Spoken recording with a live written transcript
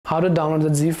how to download the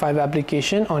Zee5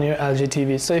 application on your LG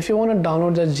TV. So if you want to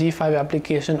download the Zee5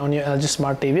 application on your LG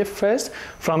Smart TV, first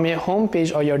from your home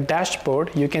page or your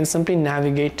dashboard, you can simply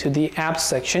navigate to the apps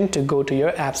section to go to your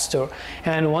app store.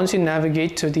 And once you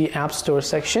navigate to the app store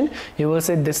section, you will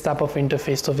see this type of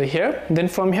interface over here. Then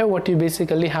from here, what you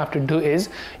basically have to do is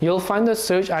you'll find the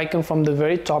search icon from the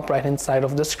very top right hand side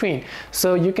of the screen.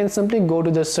 So you can simply go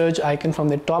to the search icon from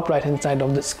the top right hand side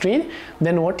of the screen.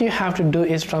 Then what you have to do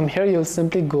is from here you'll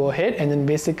simply go ahead and then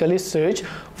basically search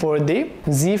for the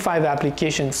Zee5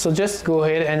 application. So just go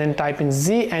ahead and then type in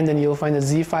Z, and then you'll find the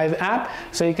Zee5 app.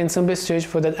 So you can simply search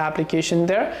for that application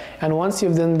there, and once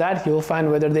you've done that, you'll find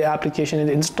whether the application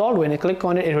is installed. When you click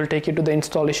on it, it will take you to the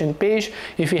installation page.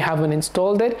 If you haven't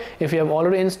installed it, if you have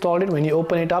already installed it, when you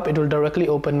open it up, it will directly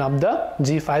open up the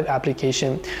Zee5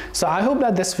 application. So I hope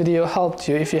that this video helped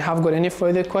you. If you have got any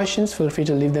further questions, feel free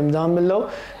to leave them down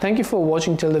below. Thank you for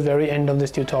watching till the very end of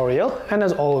this tutorial, and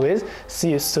as always,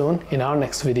 see you soon in our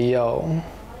next video.